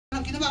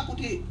ginawa,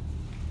 kundi,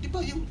 di ba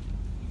yung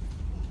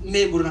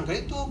member ng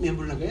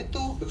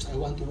ganito, because I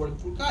want to work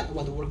for God, I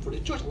want to work for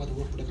the church, I want to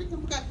work for the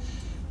kingdom of God.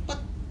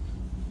 But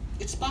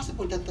it's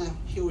possible that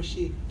he or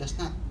she does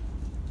not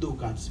do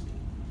God's will.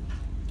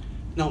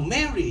 Now,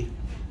 Mary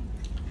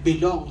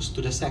belongs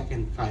to the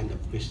second kind of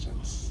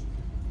Christians.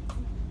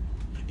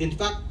 In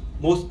fact,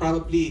 most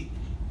probably,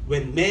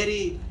 when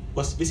Mary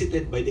was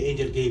visited by the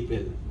angel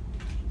Gabriel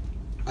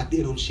at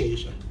the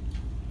Annunciation,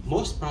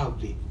 most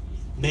probably,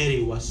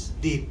 Mary was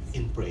deep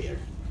in prayer.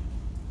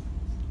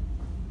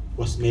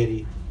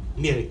 Mary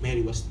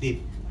was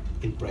deep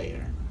in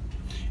prayer.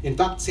 In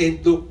fact,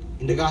 St. Luke,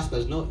 in the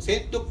Gospels,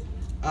 St. Luke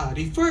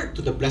referred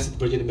to the Blessed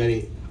Virgin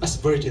Mary as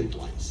virgin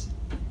twice.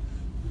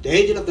 The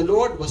angel of the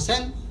Lord was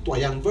sent to a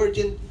young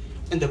virgin,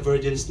 and the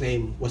virgin's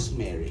name was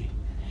Mary.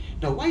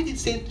 Now, why did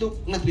St. Luke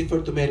not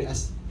refer to Mary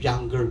as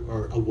young girl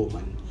or a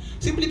woman?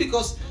 Simply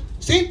because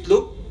St.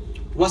 Luke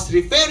was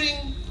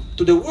referring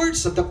to the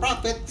words of the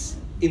prophets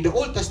in the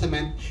Old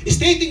Testament,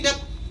 stating that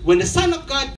when the Son of God